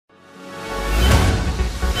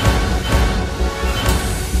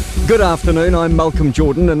Good afternoon, I'm Malcolm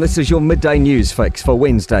Jordan and this is your Midday News Fix for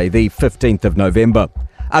Wednesday, the 15th of November.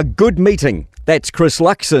 A good meeting. That's Chris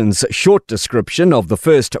Luxon's short description of the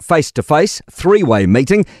first face-to-face three-way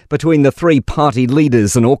meeting between the three party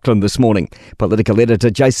leaders in Auckland this morning. Political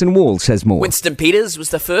editor Jason Walls has more. Winston Peters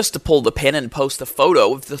was the first to pull the pen and post a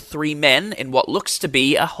photo of the three men in what looks to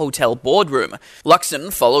be a hotel boardroom.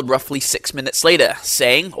 Luxon followed roughly 6 minutes later,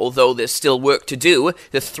 saying, although there's still work to do,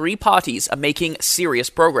 the three parties are making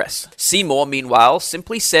serious progress. Seymour, meanwhile,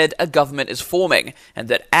 simply said a government is forming and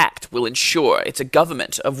that ACT will ensure it's a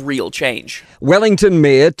government of real change. Wellington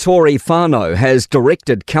Mayor Tory Whānau has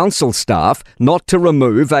directed council staff not to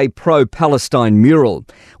remove a pro-Palestine mural.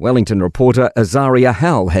 Wellington reporter Azaria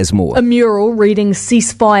Howell has more. A mural reading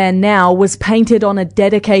 "Ceasefire Now" was painted on a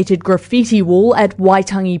dedicated graffiti wall at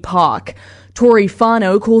Waitangi Park. Tory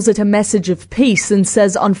Whānau calls it a message of peace and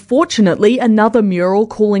says, unfortunately, another mural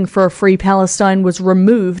calling for a free Palestine was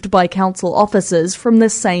removed by council officers from the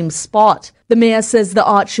same spot. The mayor says the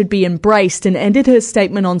art should be embraced and ended her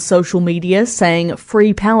statement on social media saying,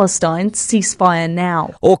 "Free Palestine, ceasefire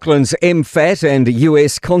now." Auckland's MFAT and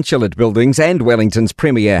US consulate buildings and Wellington's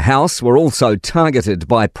Premier House were also targeted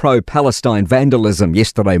by pro-Palestine vandalism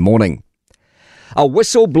yesterday morning. A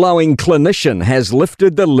whistle-blowing clinician has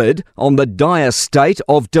lifted the lid on the dire state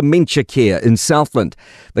of dementia care in Southland.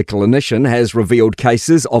 The clinician has revealed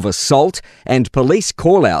cases of assault and police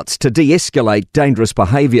call-outs to de-escalate dangerous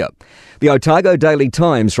behaviour. The Otago Daily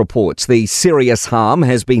Times reports the serious harm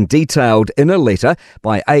has been detailed in a letter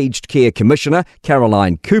by Aged Care Commissioner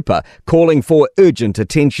Caroline Cooper, calling for urgent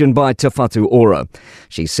attention by Te Whatu Ora.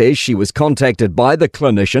 She says she was contacted by the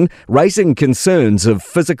clinician, raising concerns of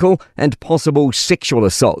physical and possible sexual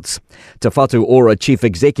assaults. Te Whatu Ora Chief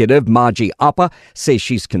Executive Margie Upper says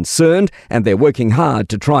she's concerned and they're working hard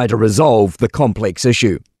to try to resolve the complex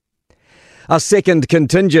issue. A second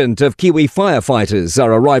contingent of Kiwi firefighters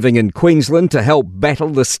are arriving in Queensland to help battle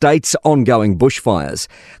the state's ongoing bushfires.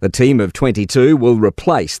 The team of 22 will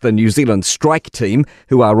replace the New Zealand strike team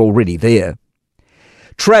who are already there.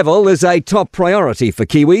 Travel is a top priority for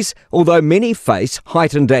Kiwis, although many face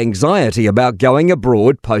heightened anxiety about going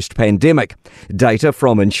abroad post-pandemic. Data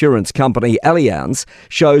from insurance company Allianz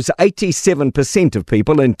shows 87% of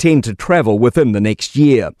people intend to travel within the next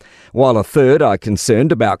year. While a third are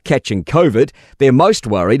concerned about catching COVID, they're most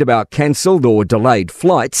worried about cancelled or delayed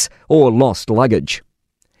flights or lost luggage.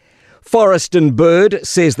 Forest and Bird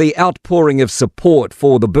says the outpouring of support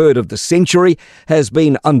for the bird of the century has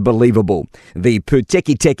been unbelievable. The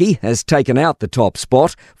Putekiteki has taken out the top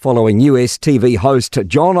spot following US TV host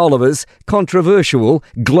John Oliver's controversial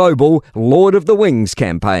global Lord of the Wings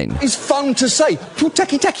campaign. It's fun to say,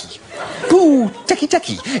 Putekiteki.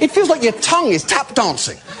 Putekiteki. It feels like your tongue is tap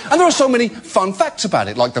dancing. And there are so many fun facts about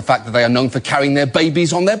it, like the fact that they are known for carrying their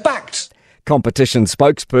babies on their backs. Competition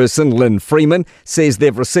spokesperson Lynn Freeman says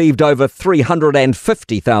they've received over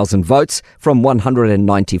 350,000 votes from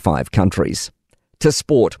 195 countries. To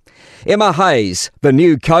sport. Emma Hayes, the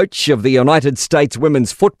new coach of the United States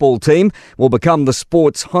women's football team, will become the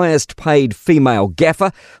sport's highest paid female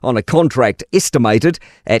gaffer on a contract estimated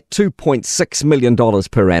at $2.6 million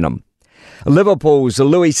per annum. Liverpool's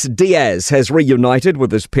Luis Diaz has reunited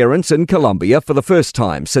with his parents in Colombia for the first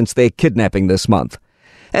time since their kidnapping this month.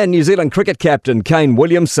 And New Zealand cricket captain Kane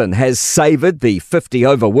Williamson has savoured the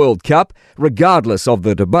 50-over World Cup, regardless of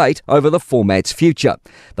the debate over the format's future.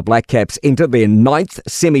 The Black Caps enter their 9th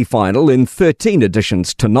semi-final in 13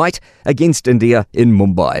 editions tonight against India in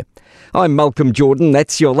Mumbai. I'm Malcolm Jordan,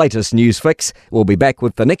 that's your latest news fix. We'll be back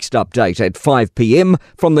with the next update at 5 p.m.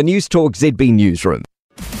 from the News Talk ZB newsroom.